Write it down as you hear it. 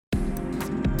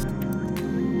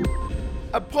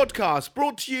a podcast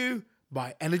brought to you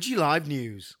by Energy Live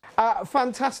News.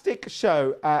 Fantastic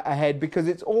show ahead because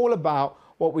it's all about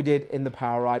what we did in the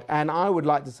Power Ride. And I would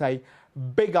like to say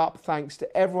big up thanks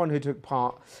to everyone who took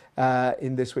part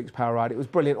in this week's Power Ride. It was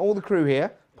brilliant. All the crew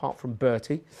here, apart from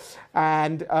Bertie.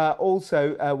 And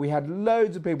also we had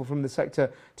loads of people from the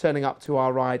sector turning up to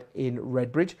our ride in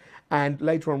Redbridge. And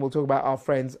later on we'll talk about our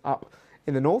friends up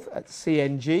in the north at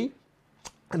CNG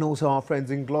and also our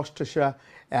friends in Gloucestershire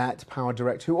at Power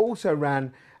Direct, who also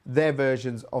ran their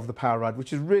versions of the Power Ride,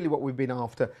 which is really what we've been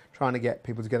after, trying to get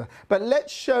people together. But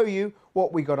let's show you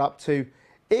what we got up to.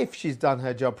 If she's done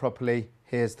her job properly,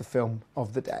 here's the film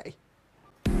of the day.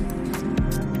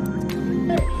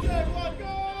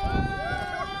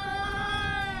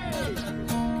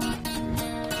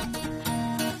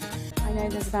 I know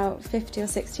there's about 50 or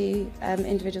 60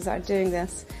 individuals that are doing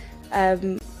this.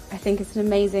 I think it's an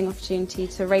amazing opportunity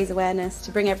to raise awareness,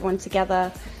 to bring everyone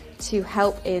together, to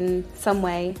help in some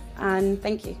way, and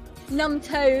thank you. Numb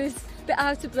toes, bit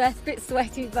out of breath, bit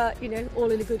sweaty, but, you know, all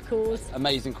in a good cause.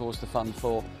 Amazing cause to fund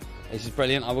for. This is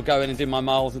brilliant. I will go in and do my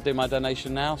miles and do my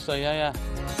donation now, so yeah.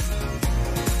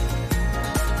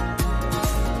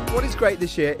 What is great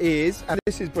this year is, and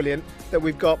this is brilliant, that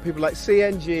we've got people like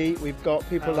CNG, we've got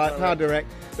people like Power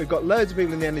Direct, we've got loads of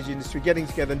people in the energy industry getting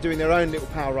together and doing their own little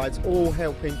power rides, all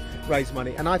helping raise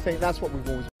money. And I think that's what we've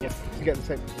always done, to get the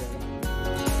sector together.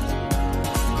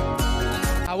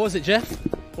 How was it, Jeff?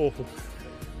 Awful.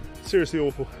 Seriously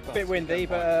awful. A bit windy,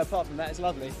 but apart from that, it's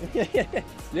lovely. Yeah,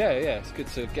 it's good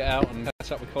to get out and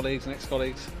catch up with colleagues and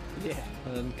ex-colleagues. Yeah.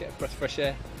 And get a breath of fresh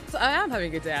air. So I am having a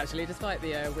good day actually, despite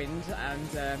the wind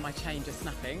and my chain just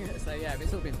snapping. So yeah, but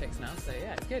it's all been fixed now. So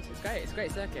yeah, it's good. It's great. It's a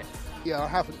great circuit. Yeah, I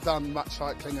haven't done much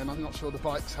cycling and I'm not sure the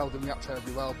bike's holding me up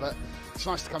terribly well, but it's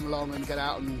nice to come along and get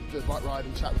out and do a bike ride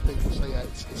and chat with people. So yeah,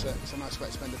 it's a nice way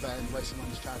to spend a day and raise some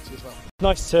money to charity as well.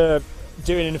 Nice to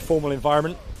do it in an informal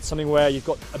environment, something where you've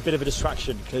got a bit of a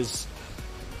distraction, because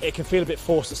it can feel a bit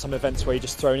forced at some events where you're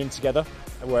just thrown in together.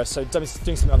 Whereas so doing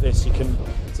something like this,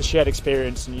 it's a shared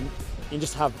experience, and you can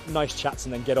just have nice chats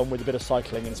and then get on with a bit of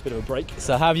cycling, and it's a bit of a break.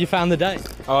 So how have you found the day?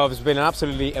 Oh, it's been an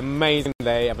absolutely amazing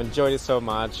day. I've enjoyed it so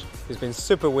much. It's been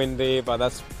super windy, but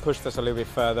that's pushed us a little bit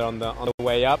further on the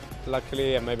way up,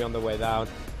 luckily, and maybe on the way down,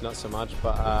 not so much.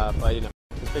 But you know,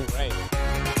 it's been great.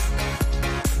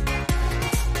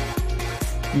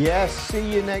 Yes,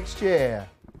 see you next year.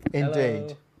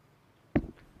 Indeed. Hello.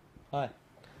 Hi.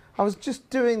 I was just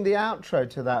doing the outro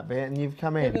to that bit and you've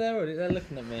come in. Yeah, they're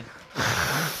looking at me.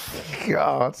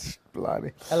 God,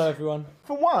 blimey. Hello, everyone.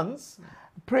 For once,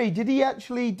 Pri, did he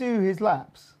actually do his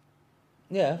laps?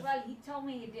 Yeah. Well, he told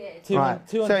me he did.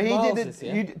 200 so he miles did it. this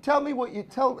year.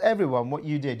 Tell everyone what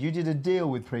you did. You did a deal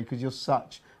with Pri because you're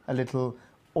such a little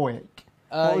oik.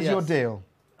 What was your deal?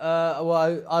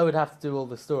 Well, I would have to do all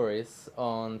the stories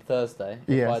on Thursday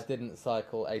if I didn't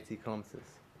cycle 80 kilometres.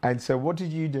 And so what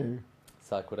did you do?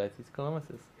 Cycled 80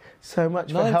 kilometres. So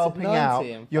much for helping out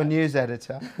your news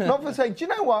editor. Not for saying, do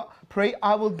you know what, Pri,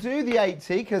 I will do the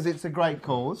 80 because it's a great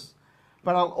cause,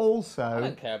 but I'll also... I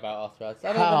don't care about arthritis.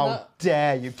 How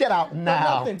dare you? Get out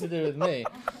now. Nothing to do with me.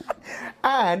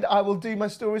 And I will do my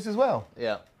stories as well.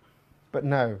 Yeah. But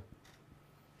no.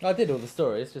 I did all the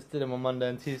stories, just did them on Monday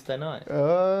and Tuesday night.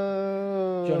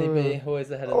 Oh. Johnny B,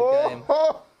 always ahead of the game.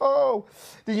 Oh.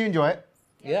 Did you enjoy it?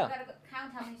 Yeah. You've got to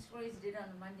count how many stories you did on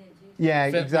the Monday and Tuesday.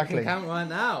 Yeah, We exactly. can count right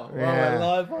now. Yeah. We're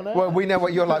live on it. Well, we know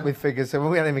what you're like with figures, so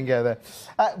we won't even go there.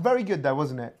 Very good, though,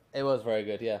 wasn't it? It was very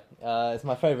good, yeah. It's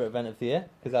my favourite event of the year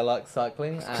because I like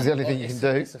cycling. It's the only thing you can do.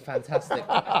 It's a fantastic...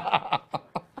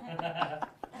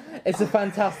 It's a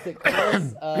fantastic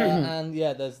course, and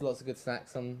yeah, there's lots of good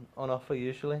snacks on offer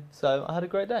usually. So I had a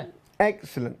great day.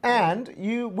 Excellent. And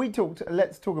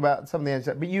let's talk about some of the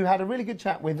other, but you had a really good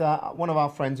chat with one of our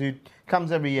friends who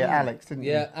comes every year, Alex, didn't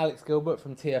you? Yeah, Alex Gilbert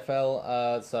from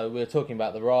TFL. So we were talking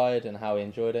about the ride and how he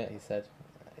enjoyed it. He said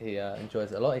he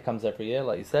enjoys it a lot. He comes every year,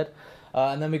 like you said.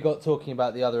 And then we got talking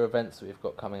about the other events that we've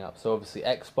got coming up. So obviously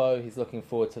Expo, he's looking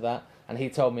forward to that. And he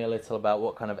told me a little about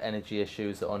what kind of energy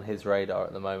issues are on his radar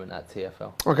at the moment at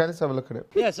TFL. Okay, let's have a look at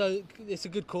it. Yeah, so it's a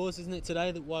good cause, isn't it,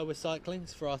 today, that why we're cycling?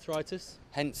 It's for arthritis.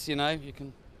 Hence, you know, you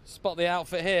can spot the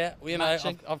outfit here. You know,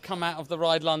 I've come out of the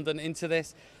Ride London into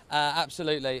this.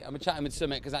 Absolutely. I'm chatting with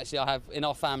Sumit because actually I have, in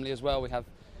our family as well, we have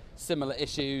similar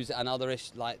issues and other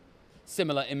issues, like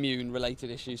similar immune-related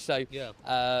issues. So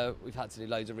we've had to do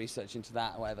loads of research into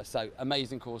that or whatever. So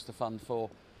amazing cause to fund for.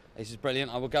 This is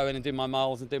brilliant. I will go in and do my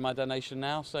miles and do my donation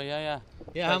now. So yeah.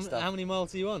 Yeah, how many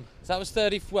miles are you on? So that was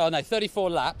 34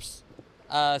 laps.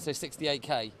 So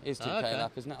 68k is 2k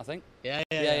lap, isn't it? I think. Yeah.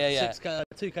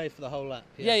 2k for the whole lap.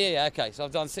 Yeah. Okay. So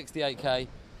I've done 68k.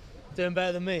 Doing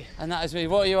better than me. And that is me.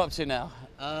 What are you up to now?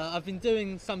 I've been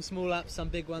doing some small laps, some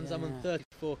big ones. I'm on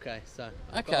 34k, so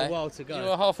I've Okay. got a while to go.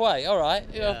 You're halfway. All right.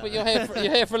 You're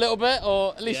here for a little bit,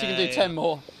 or at least you can do 10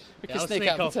 more. We can I'll sneak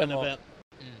out off for 10 in a more. bit.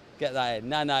 Get that in.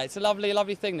 No, it's a lovely,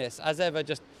 lovely thing. This, as ever,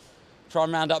 just try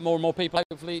and round up more and more people,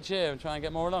 hopefully each year, and try and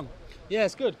get more along. Yeah,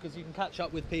 it's good because you can catch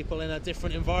up with people in a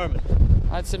different environment.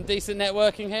 I had some decent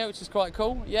networking here, which is quite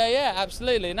cool. Yeah,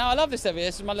 absolutely. No, I love this every year.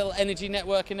 This is my little energy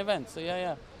networking event. So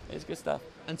yeah, it's good stuff.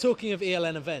 And talking of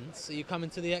ELN events, are you coming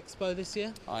to the expo this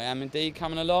year? I am indeed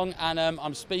coming along, and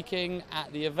I'm speaking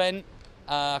at the event.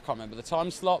 I can't remember the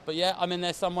time slot, but yeah, I'm in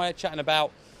there somewhere chatting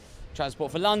about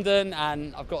Transport for London,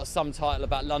 and I've got some title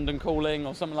about London calling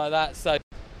or something like that. So I'm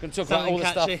going to talk about all the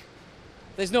stuff.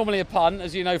 There's normally a pun,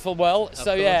 as you know full well.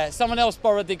 So yeah, someone else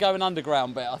borrowed the going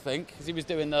underground bit, I think, because he was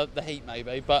doing the heat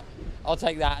maybe. But I'll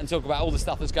take that and talk about all the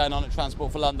stuff that's going on at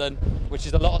Transport for London, which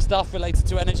is a lot of stuff related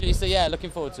to energy. So yeah, looking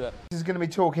forward to it. This is going to be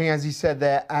talking, as you said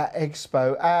there, at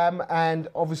Expo. And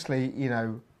obviously, you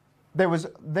know, there was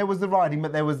the riding,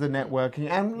 but there was the networking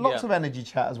and lots of energy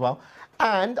chat as well.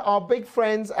 And our big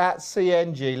friends at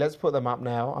CNG, let's put them up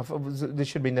now. This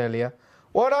should be earlier.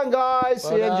 Well done, guys,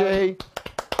 Well CNG. Done.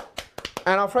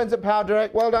 And our friends at Power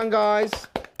Direct, well done, guys.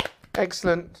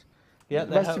 Excellent. Yeah,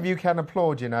 the rest of you can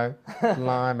applaud, you know.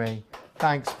 Blimey.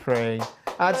 Thanks, Pri.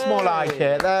 That's more like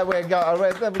it. There we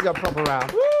go. There we go, proper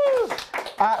round. Woo!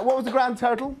 What was the grand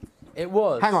total? It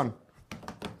was. Hang on.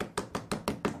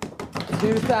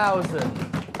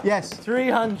 2,000. Yes.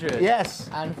 300. Yes.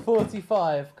 And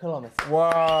 45 kilometres.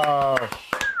 Whoa.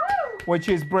 Which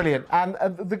is brilliant. And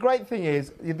the great thing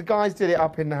is, the guys did it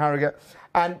up in Harrogate.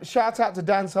 And shout out to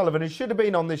Dan Sullivan, who should have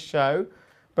been on this show,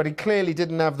 but he clearly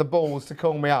didn't have the balls to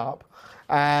call me up.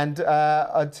 And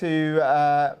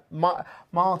to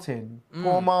Martin,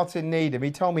 poor Martin Needham,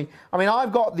 he told me, I mean,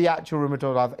 I've got the actual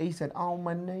rheumatoid arthritis. He said, oh,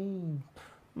 my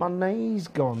knee's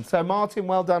gone. So Martin,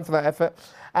 well done for that effort.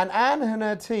 And Anne and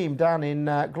her team down in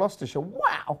Gloucestershire,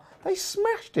 wow, they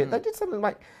smashed it. They did something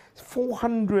like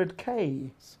 400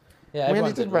 Ks. Yeah,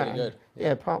 everyone did really good.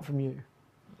 Yeah, apart from you.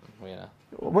 Yeah.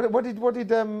 What was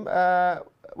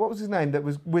his name that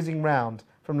was whizzing round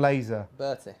from Laser?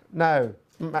 Bertie. No,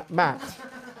 Matt.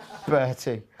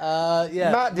 Bertie.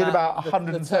 Yeah. Matt did about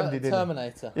 170, didn't he?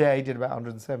 Terminator. Yeah, he did about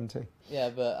 170. Yeah,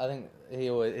 but I think he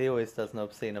always does an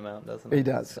obscene amount, doesn't he? He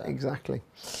does, so. Exactly.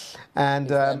 And He's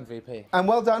the MVP. And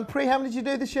well done, Pri. How many did you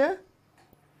do this year?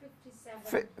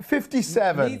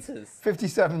 57 meters.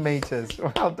 57 metres.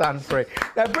 Well done, Pri.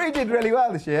 Now, Pri did really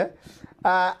well this year.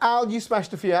 Al, you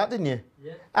smashed a few out, didn't you?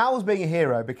 Yeah. Al was being a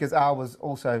hero because Al was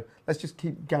also. Let's just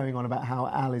keep going on about how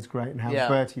Al is great and how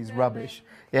Bertie's rubbish.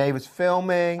 Yeah, he was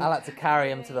filming. Al had to carry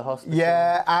him to the hospital.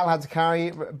 Yeah, Al had to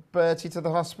carry Bertie to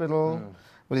the hospital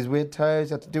with his weird toes.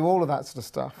 He had to do all of that sort of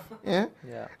stuff. Yeah.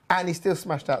 Yeah. And he still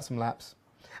smashed out some laps.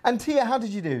 And Tia, how did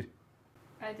you do?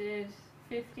 I did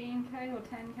 15k or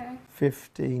 10k.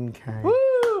 15k. Woo!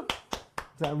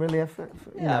 Is that really effort?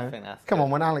 Yeah, I think that's Come good. on,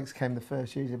 when Alex came the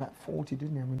first year, he was about 40,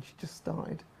 didn't he? When she just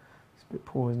started. It's a bit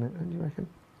poor, isn't it? Don't you reckon?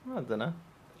 I don't know.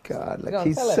 God, look, Go on,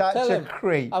 he's tell such him. a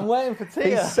creep. I'm waiting for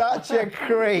Tia. He's such a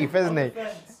creep, isn't he?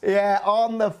 Yeah,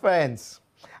 on the fence.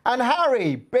 And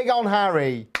Harry, big on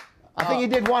Harry. I think he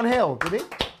did one hill, did he?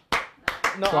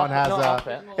 Not John up, Hazard. not up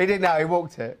it. He didn't know, he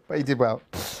walked it, but he did well.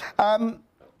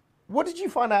 What did you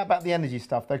find out about the energy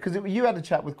stuff, though? Because you had a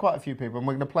chat with quite a few people, and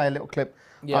we're going to play a little clip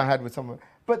I had with someone.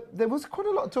 But there was quite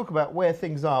a lot of talk about where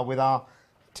things are with our,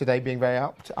 today being very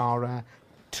apt, our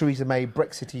Theresa May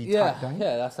Brexity type day.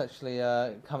 Yeah, that's actually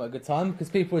come at a good time because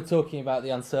people were talking about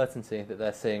the uncertainty that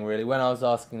they're seeing, really. When I was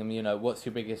asking them, you know, what's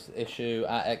your biggest issue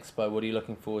at Expo? What are you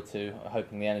looking forward to?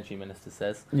 Hoping the Energy Minister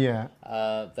says. Yeah.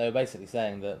 They were basically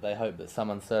saying that they hope that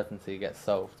some uncertainty gets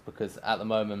solved because at the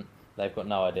moment they've got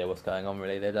no idea what's going on,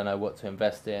 really. They don't know what to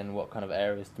invest in, what kind of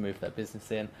areas to move their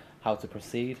business in, how to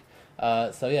proceed.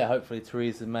 So yeah, hopefully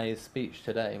Theresa May's speech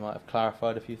today might have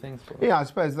clarified a few things for them. Yeah, I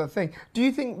suppose that's the thing. Do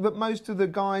you think that most of the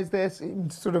guys there seem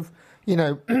sort of, you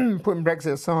know, putting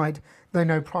Brexit aside, they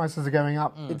know prices are going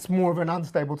up. It's more of an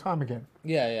unstable time again.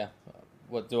 Yeah.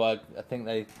 What do I think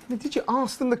they... Did you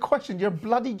ask them the question? You're a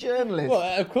bloody journalist.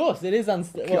 Well, of course, it is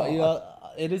unstable.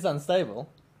 It is unstable.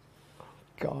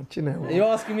 God, you know what? Are you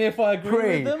asking me if I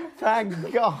agree with them?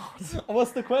 Thank God.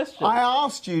 What's the question? I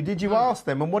asked you, did you ask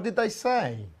them, and what did they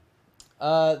say?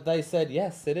 They said,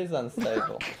 yes, it is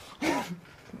unstable.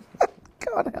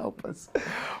 God help us.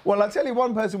 Well, I'll tell you,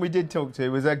 one person we did talk to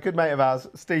was a good mate of ours,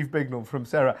 Steve Bignell from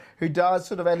Serra, who does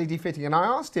sort of LED fitting. And I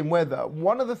asked him whether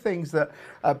one of the things that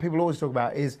people always talk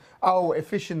about is,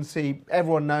 efficiency.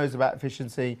 Everyone knows about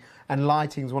efficiency, and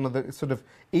lighting is one of the sort of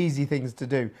easy things to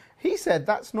do. He said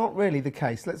that's not really the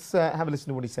case. Let's have a listen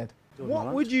to what he said.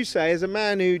 What would you say, as a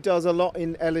man who does a lot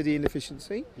in LED and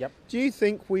efficiency, do you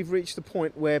think we've reached the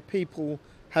point where people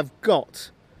have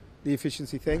got the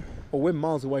efficiency thing, or we're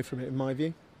miles away from it, in my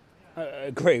view? I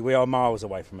agree, we are miles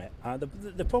away from it.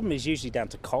 The problem is usually down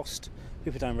to cost.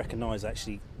 People don't recognise,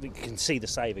 actually, we can see the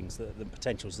savings, the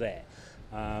potential's there.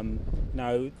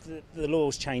 The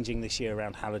law's changing this year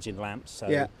around halogen lamps,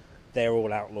 so they're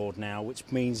all outlawed now, which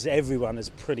means everyone has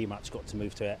pretty much got to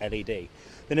move to LED.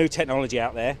 The new technology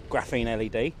out there, graphene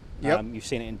LED, you've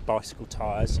seen it in bicycle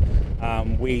tyres.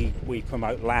 We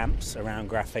promote lamps around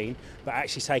graphene, but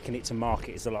actually taking it to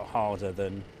market is a lot harder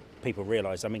than people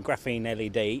realise. I mean, graphene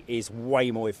LED is way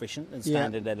more efficient than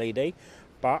standard LED,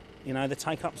 but, the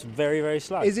take-up's very, very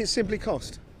slow. Is it simply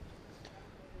cost?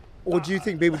 Or do you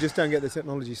think people just don't get the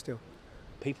technology still?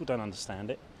 People don't understand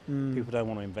it. People don't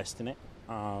want to invest in it.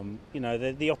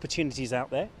 The opportunities out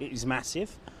there, it is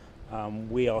massive.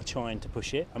 We are trying to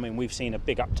push it. I mean, we've seen a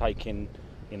big uptake in,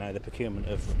 the procurement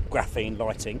of graphene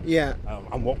lighting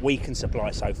and what we can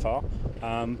supply so far.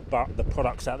 But the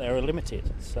products out there are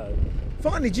limited. So,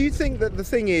 finally, do you think that the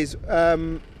thing is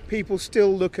people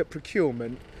still look at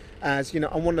procurement as,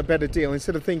 I want a better deal,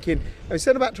 instead of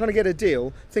about trying to get a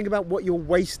deal, think about what you're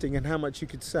wasting and how much you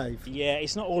could save? Yeah,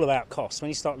 it's not all about cost. When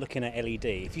you start looking at LED,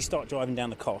 if you start driving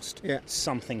down the cost,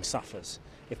 something suffers.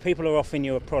 If people are offering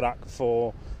you a product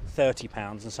for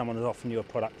 £30 and someone is offering you a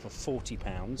product for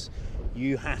 £40,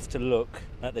 you have to look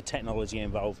at the technology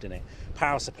involved in it.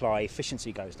 Power supply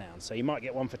efficiency goes down, so you might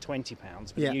get one for £20,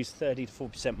 but you use 30 to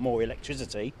 40% more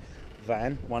electricity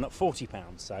than one at £40.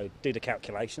 So do the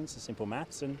calculations, the simple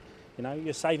maths, and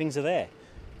your savings are there.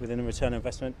 Within a return on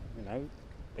investment,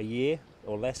 a year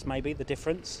or less maybe the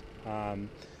difference.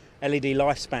 LED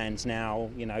lifespans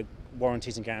now,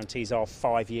 warranties and guarantees are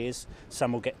 5 years.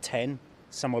 Some will get 10,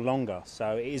 some are longer.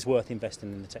 So it is worth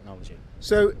investing in the technology.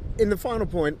 So in the final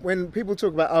point, when people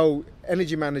talk about,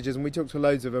 energy managers, and we talk to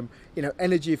loads of them,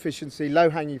 energy efficiency,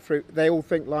 low-hanging fruit, they all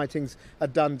think lighting's a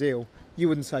done deal. You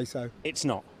wouldn't say so? It's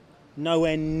not.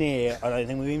 Nowhere near. I don't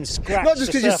think we've even scratched. Not just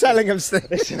because you're selling them things.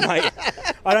 Listen, mate,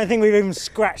 I don't think we've even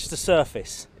scratched the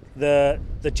surface. The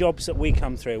jobs that we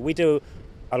come through, we do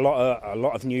a lot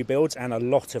of new builds and a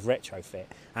lot of retrofit.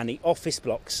 And the office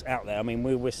blocks out there. I mean,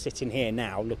 we're sitting here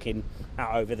now, looking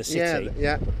out over the city.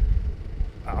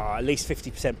 At least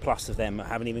 50% plus of them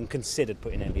haven't even considered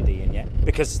putting LED in yet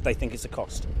because they think it's a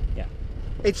cost. Yeah.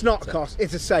 It's not a cost.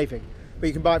 It's a saving. But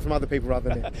you can buy it from other people rather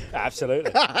than it.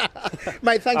 Absolutely.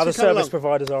 Mate, thanks for coming Other service along.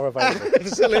 providers are available.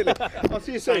 Absolutely. I'll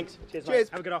see you soon. Thanks. Cheers, mate. Cheers.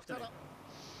 Have a good afternoon.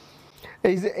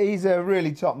 He's a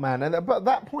really top man. But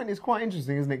that point is quite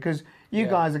interesting, isn't it? Because you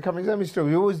guys are coming to me.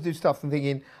 We always do stuff and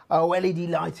thinking, LED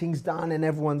lighting's done and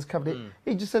everyone's covered it.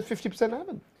 He just said 50%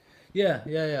 haven't.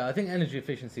 Yeah. I think energy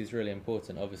efficiency is really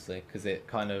important, obviously, because it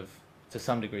kind of, to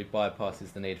some degree,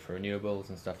 bypasses the need for renewables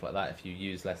and stuff like that if you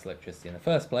use less electricity in the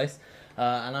first place.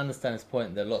 And I understand his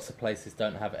point that lots of places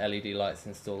don't have LED lights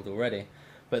installed already.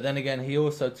 But then again, he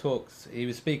also he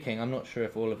was speaking, I'm not sure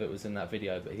if all of it was in that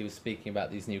video, but he was speaking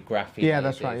about these new graphene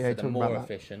LEDs that are more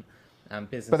efficient. And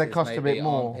businesses but they cost a bit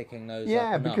more. Picking those up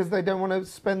enough. Because they don't want to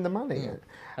spend the money.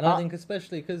 And I think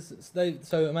especially because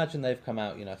so imagine they've come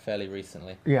out, fairly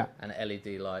recently. And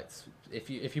LED lights. If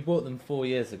you bought them 4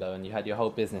 years ago and you had your whole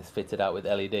business fitted out with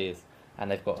LEDs, and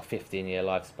they've got a 15-year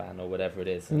lifespan or whatever it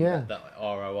is, and the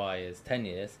ROI is 10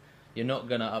 years, you're not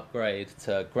going to upgrade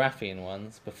to graphene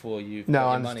ones before you've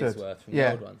got your money's worth from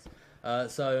the old ones.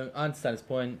 So I understand his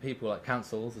point. People like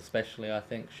councils, especially, I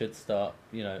think, should start,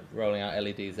 rolling out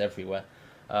LEDs everywhere.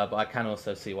 But I can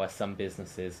also see why some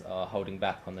businesses are holding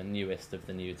back on the newest of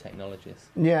the new technologies.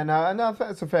 Yeah, no,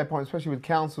 that's a fair point, especially with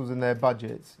councils and their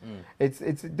budgets.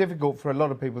 It's difficult for a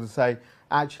lot of people to say,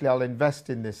 actually, I'll invest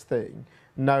in this thing,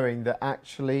 knowing that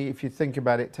actually, if you think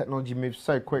about it, technology moves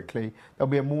so quickly, there'll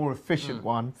be a more efficient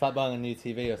one. It's like buying a new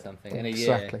TV or something. In a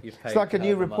Exactly. year, you've paid It's like a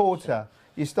new however reporter. much.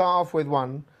 You start off with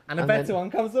one. And a better one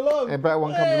comes along. A better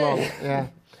one comes along, yeah.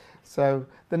 So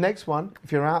the next one,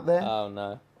 if you're out there, oh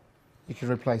no, you can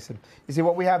replace them. You see,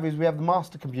 what we have is we have the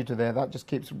master computer there that just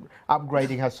keeps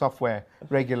upgrading her software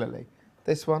regularly.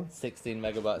 This one? 16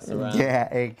 megabytes of RAM. Yeah,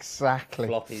 exactly.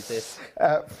 Floppy disk.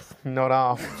 Not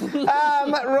half.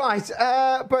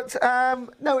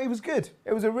 No, it was good.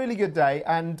 It was a really good day,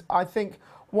 and I think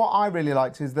what I really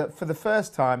liked is that for the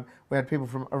first time we had people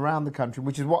from around the country,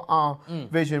 which is what our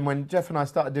vision, when Jeff and I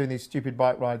started doing these stupid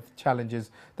bike ride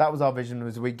challenges, that was our vision,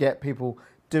 was we get people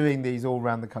doing these all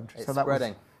around the country. It's so that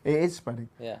spreading. It is spreading.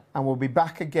 Yeah. And we'll be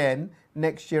back again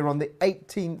next year on the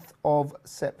 18th of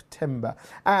September.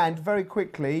 And very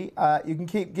quickly, you can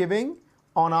keep giving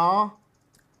on our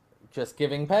Just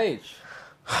Giving page.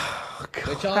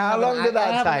 How long did that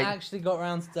I haven't take? actually got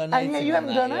around to donating. And yet you haven't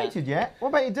on that donated yet. What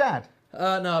about your dad?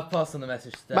 No, I've passed on the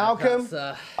message to Dad. Malcolm,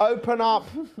 open up.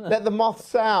 Let the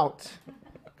moths out.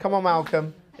 Come on,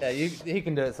 Malcolm. Yeah, he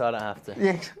can do it so I don't have to.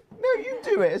 Yeah. No, you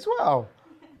do it as well.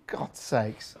 God's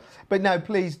sakes. But no,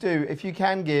 please do. If you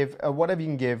can give, whatever you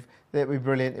can give, that would be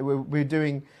brilliant.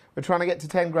 We're trying to get to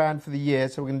 10 grand for the year,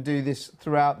 so we're going to do this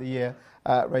throughout the year,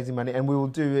 raising money, and we will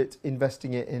do it,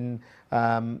 investing it in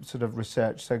sort of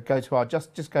research. So go to our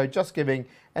Just Giving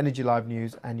Energy Live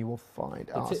News, and you will find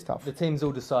our stuff. The team's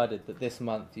all decided that this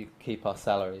month you keep our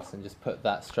salaries and just put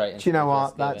that straight into. Do you know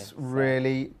what? Just Giving. That's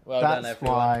really. Well done, that's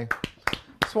everyone. why.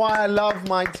 That's why I love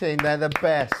my team. They're the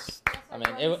best. I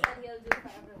mean,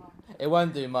 it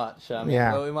won't do much. I mean,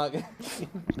 Yeah. well, we might get.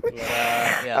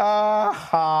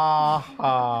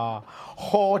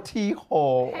 Haughty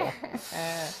haw.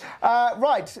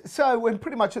 Right, so we're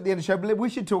pretty much at the end of the show, but we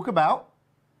should talk about.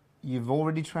 You've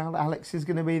already trailed. Alex is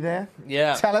going to be there.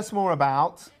 Yeah. Tell us more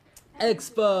about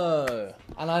Expo,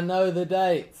 and I know the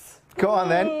dates. Go on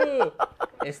then.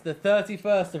 It's the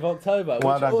 31st of October,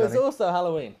 Well which done, is Johnny. also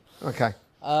Halloween. Okay.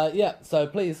 Yeah, so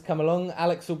please come along.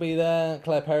 Alex will be there,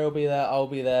 Claire Perry will be there, I'll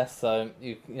be there. So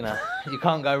you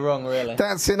can't go wrong, really.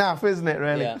 That's enough, isn't it,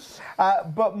 really? Yeah.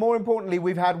 But more importantly,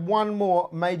 we've had one more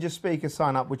major speaker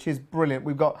sign up, which is brilliant.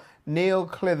 We've got Neil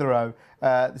Clitheroe,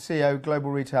 the CEO of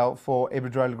Global Retail for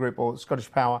Iberdrola Group, or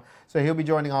Scottish Power. So he'll be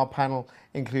joining our panel,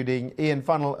 including Ian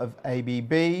Funnell of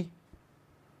ABB.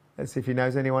 Let's see if he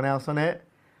knows anyone else on it.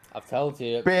 I've told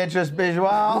you. Beatrice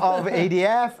Bijois of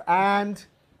EDF and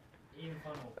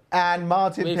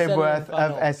Martin We've said Pibworth Ian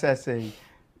Funnell. of SSE.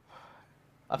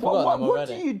 I've forgotten them What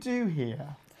already. do you do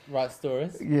here? Write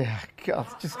stories. Yeah, God,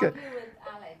 just go.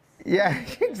 Yeah,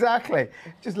 exactly.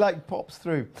 Just like pops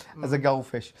through as a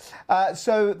goldfish.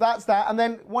 So that's that. And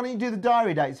then why don't you do the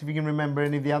diary dates if you can remember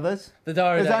any of the others? The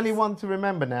diary There's dates. only one to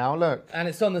remember now, look. And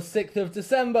it's on the 6th of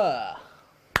December.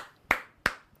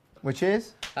 Which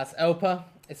is? That's Elpa.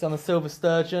 It's on the Silver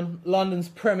Sturgeon, London's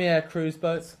premier cruise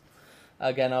boats.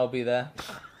 Again, I'll be there.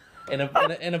 In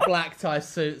a black tie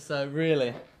suit, so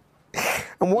really.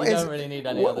 And what you is- don't really need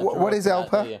any what- other what is drop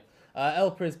for that, Elpa? do you?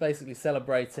 Elpa is basically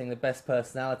celebrating the best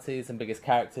personalities and biggest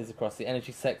characters across the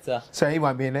energy sector. So he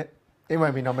won't be in it. He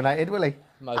won't be nominated, will he?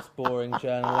 Most boring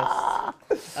journalist.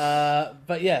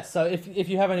 But yeah, so if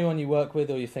you have anyone you work with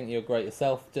or you think you're great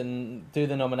yourself, then do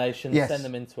the nominations, Yes. send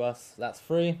them in to us. That's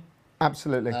free.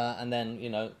 Absolutely. And then,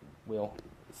 we'll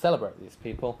celebrate these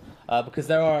people because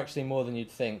there are actually more than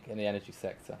you'd think in the energy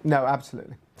sector. No,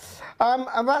 absolutely.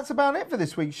 And that's about it for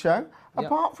this week's show. Yep.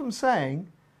 Apart from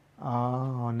saying,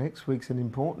 next week's an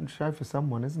important show for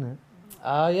someone, isn't it?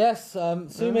 Yes,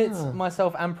 Sumit,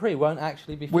 myself and Pri won't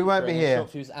actually be We won't be featuring here. Short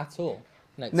Fuse at all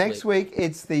Next week,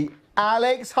 it's the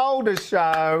Alex Holder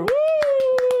Show.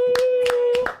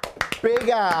 Big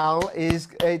Al is,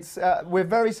 we're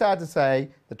very sad to say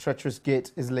the treacherous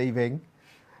Git is leaving.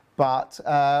 But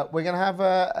we're going to have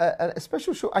a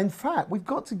special show. In fact, we've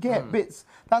got to get bits.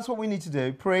 That's what we need to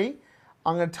do. Pri,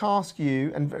 I'm going to task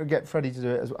you and get Freddie to do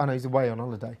it. I know he's away on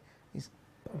holiday. He's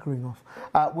buggering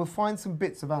off. We'll find some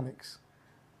bits of Alex.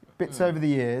 Bits over the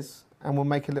years, and we'll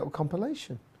make a little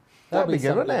compilation. There'll That'd be be good,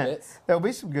 some wouldn't good it? bits. There'll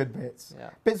be some good bits. Yeah.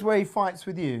 Bits where he fights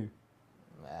with you.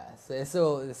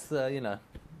 Yeah,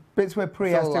 Bits where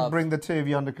Pri It's has all to love. bring the two of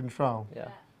you under control. Yeah.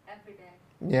 Every day.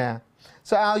 Yeah.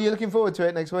 So, Al, you looking forward to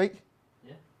it next week?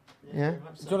 Yeah. Do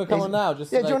you want to come on now? Just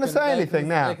so Yeah, do you they want to can- say they anything can-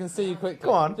 now? They can see you quickly.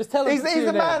 Go on. Just tell them He's to the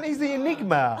tune man, in. he's the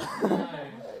enigma.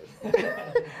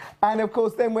 And, of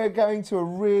course, then we're going to a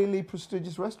really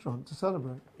prestigious restaurant to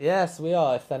celebrate. Yes, we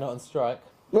are, if they're not on strike.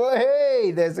 Well,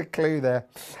 hey, there's a clue there.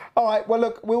 All right, well,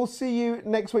 look, we'll see you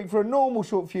next week for a normal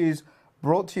Short Fuse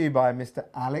brought to you by Mr.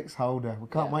 Alex Holder. We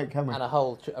can't wait, can we? And a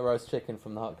whole a roast chicken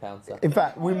from the hot counter. In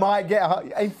fact, we might get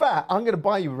in fact, I'm going to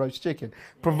buy you a roast chicken,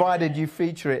 provided you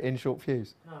feature it in Short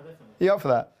Fuse. No, definitely. You up for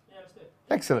that? Yeah, let's do it.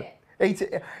 Excellent. Eat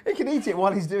it. He can eat it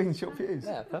while he's doing Short Fuse.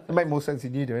 Yeah, perfect. It'll make more sense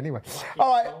than you do anyway.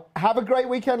 All right, have a great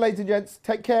weekend, ladies and gents.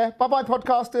 Take care. Bye-bye,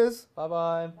 podcasters.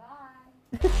 Bye-bye.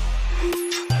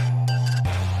 Bye.